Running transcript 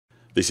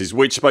This is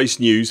Witchspace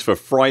News for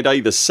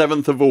Friday the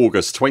 7th of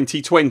August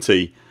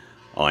 2020.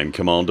 I'm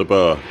Commander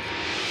Buur.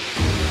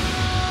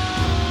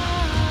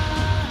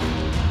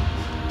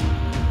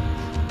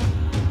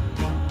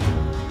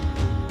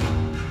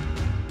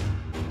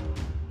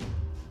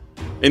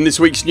 In this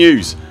weeks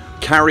news,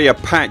 Carrier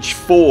Patch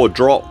 4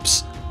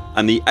 drops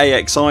and the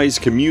AXI's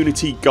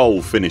community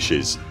goal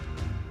finishes.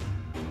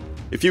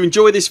 If you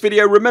enjoy this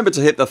video, remember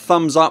to hit the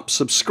thumbs up,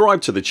 subscribe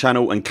to the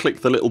channel and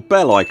click the little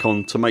bell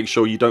icon to make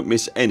sure you don't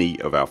miss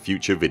any of our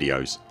future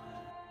videos.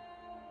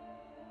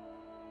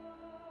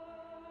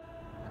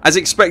 As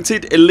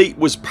expected, Elite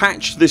was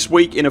patched this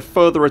week in a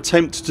further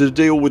attempt to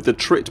deal with the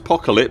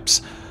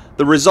Tritpocalypse.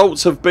 The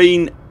results have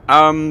been,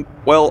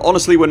 well,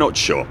 honestly we're not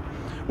sure.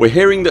 We're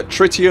hearing that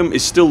Tritium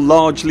is still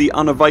largely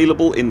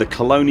unavailable in the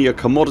Colonia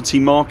commodity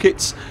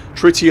markets.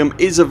 Tritium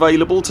is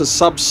available to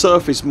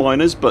subsurface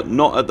miners but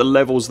not at the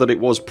levels that it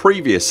was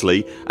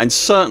previously, and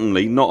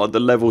certainly not at the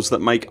levels that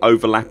make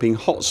overlapping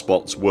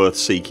hotspots worth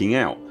seeking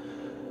out.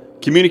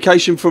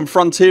 Communication from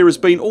Frontier has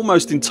been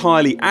almost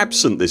entirely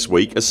absent this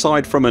week,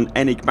 aside from an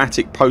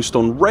enigmatic post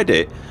on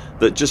Reddit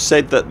that just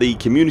said that the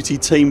community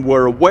team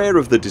were aware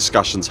of the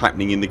discussions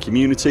happening in the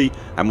community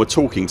and were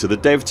talking to the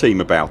dev team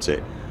about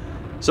it.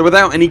 So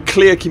without any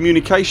clear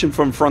communication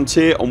from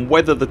Frontier on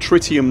whether the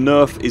Tritium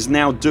nerf is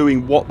now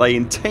doing what they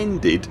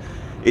intended,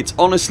 it's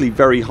honestly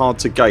very hard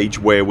to gauge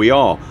where we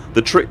are.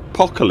 The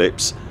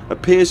Tritpocalypse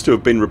appears to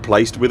have been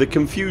replaced with a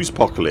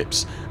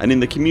Confuse-pocalypse, and in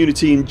the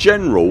community in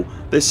general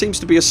there seems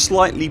to be a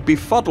slightly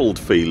befuddled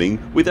feeling,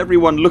 with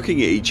everyone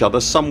looking at each other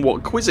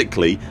somewhat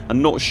quizzically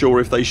and not sure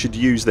if they should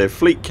use their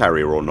fleet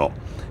carrier or not.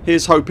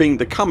 Here's hoping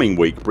the coming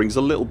week brings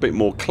a little bit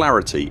more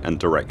clarity and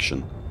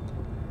direction.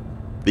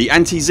 The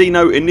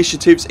Anti-Xeno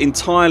Initiative's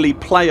entirely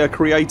player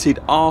created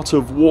Art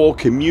of War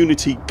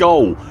community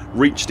goal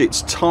reached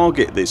its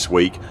target this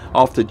week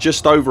after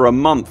just over a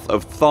month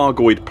of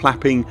Thargoid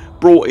plapping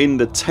brought in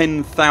the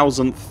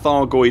 10,000th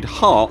Thargoid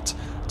heart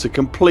to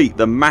complete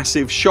the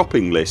massive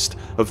shopping list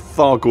of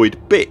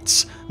Thargoid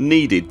bits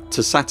needed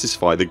to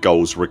satisfy the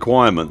goal's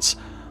requirements.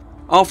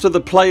 After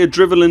the player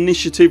driven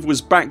initiative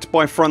was backed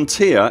by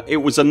Frontier, it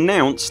was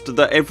announced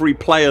that every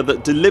player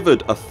that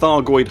delivered a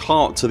Thargoid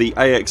heart to the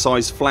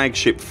AXI's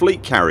flagship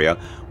fleet carrier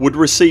would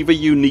receive a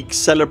unique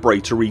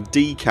celebratory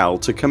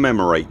decal to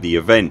commemorate the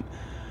event.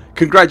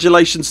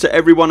 Congratulations to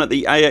everyone at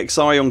the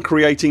AXI on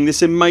creating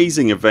this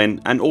amazing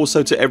event, and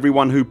also to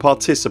everyone who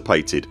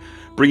participated,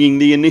 bringing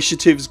the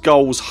initiative's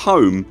goals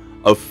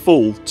home a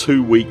full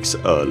 2 weeks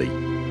early.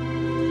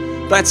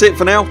 That's it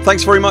for now.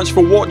 Thanks very much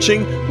for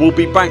watching. We'll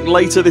be back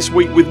later this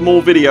week with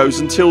more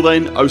videos. Until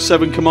then,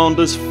 07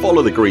 Commanders,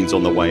 follow the greens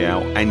on the way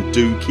out and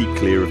do keep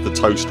clear of the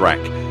toast rack.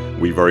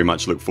 We very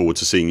much look forward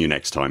to seeing you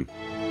next time.